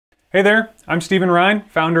Hey there, I'm Stephen Ryan,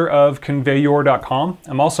 founder of conveyyour.com.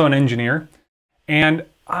 I'm also an engineer, and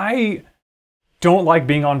I don't like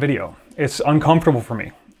being on video. It's uncomfortable for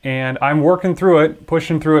me, and I'm working through it,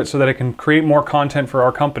 pushing through it so that I can create more content for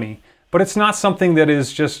our company, but it's not something that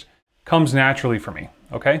is just comes naturally for me,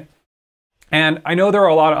 okay? And I know there are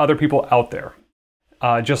a lot of other people out there,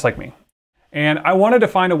 just like me. And I wanted to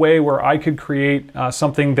find a way where I could create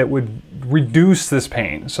something that would reduce this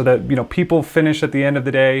pain so that people finish at the end of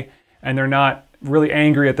the day and they're not really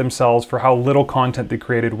angry at themselves for how little content they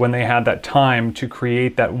created when they had that time to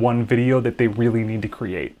create that one video that they really need to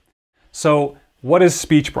create. So what is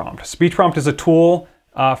SpeechPrompt? SpeechPrompt is a tool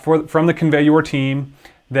from the Convey Your team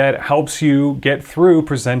that helps you get through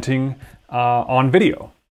presenting on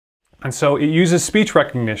video. And so it uses speech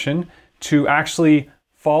recognition to actually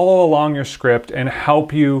follow along your script and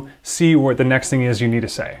help you see what the next thing is you need to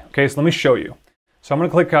say. Okay, so let me show you. So I'm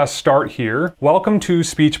going to click Start here. Welcome to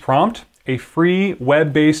SpeechPrompt, a free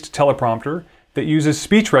web-based teleprompter that uses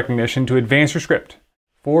speech recognition to advance your script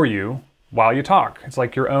for you while you talk. It's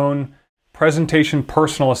like your own presentation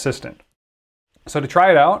personal assistant. So to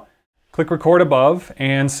try it out, click Record above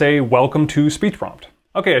and say Welcome to SpeechPrompt.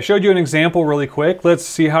 Okay, I showed you an example really quick. Let's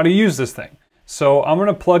see how to use this thing. So I'm going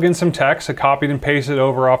to plug in some text. I copied and pasted it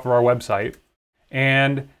over off of our website.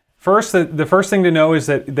 And first, the first thing to know is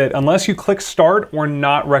that unless you click Start, we're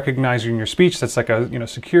not recognizing your speech. That's like a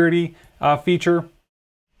security feature.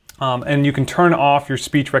 And you can turn off your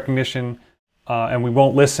speech recognition and we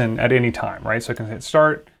won't listen at any time, right? So I can hit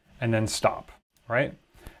Start and then Stop, right?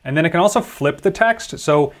 And then it can also flip the text.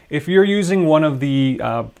 So if you're using one of the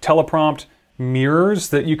teleprompt mirrors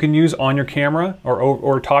that you can use on your camera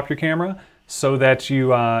or top your camera so that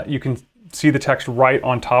you can see the text right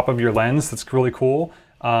on top of your lens, that's really cool.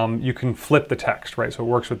 You can flip the text, right? So it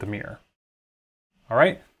works with the mirror. All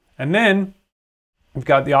right, and then we've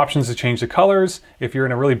got the options to change the colors. If you're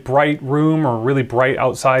in a really bright room or really bright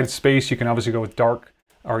outside space, you can obviously go with dark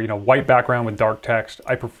or white background with dark text.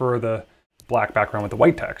 I prefer the black background with the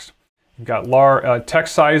white text. You've got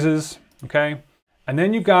text sizes, okay? And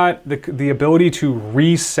then you've got the ability to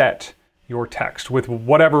reset your text with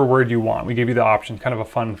whatever word you want. We give you the option, kind of a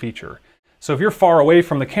fun feature. So if you're far away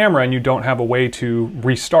from the camera and you don't have a way to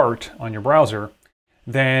restart on your browser,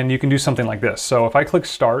 then you can do something like this. So if I click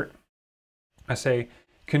Start, I say,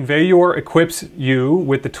 Convey Your equips you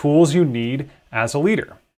with the tools you need as a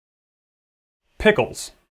leader.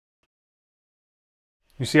 Pickles.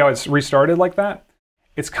 You see how it's restarted like that?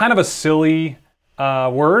 It's kind of a silly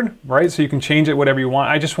word, right? So you can change it whatever you want.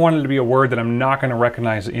 I just wanted it to be a word that I'm not going to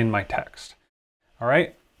recognize in my text. All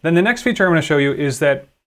right? Then the next feature I'm going to show you is that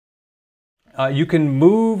you can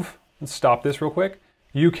move, let's stop this real quick.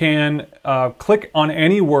 You can click on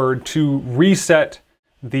any word to reset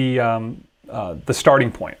the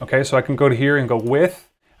starting point, okay? So I can go to here and go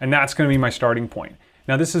with, and that's gonna be my starting point.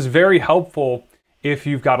 Now this is very helpful if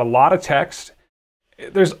you've got a lot of text.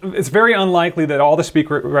 It's very unlikely that all the speech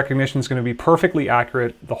recognition is gonna be perfectly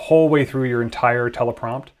accurate the whole way through your entire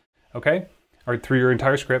teleprompt, okay? Or through your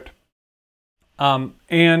entire script.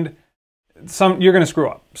 And you're going to screw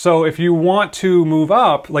up. So if you want to move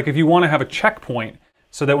up, like if you want to have a checkpoint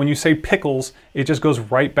so that when you say pickles, it just goes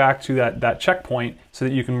right back to that checkpoint so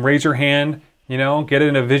that you can raise your hand, get it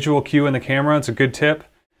in a visual cue in the camera. It's a good tip.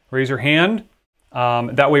 Raise your hand.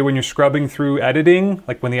 That way when you're scrubbing through editing,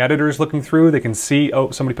 like when the editor is looking through, they can see, oh,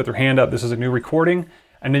 somebody put their hand up. This is a new recording.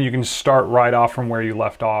 And then you can start right off from where you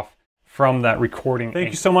left off from that recording. Thank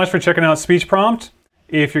you so much for checking out SpeechPrompt.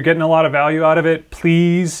 If you're getting a lot of value out of it,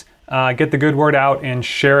 please get the good word out and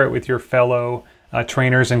share it with your fellow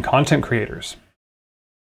trainers and content creators.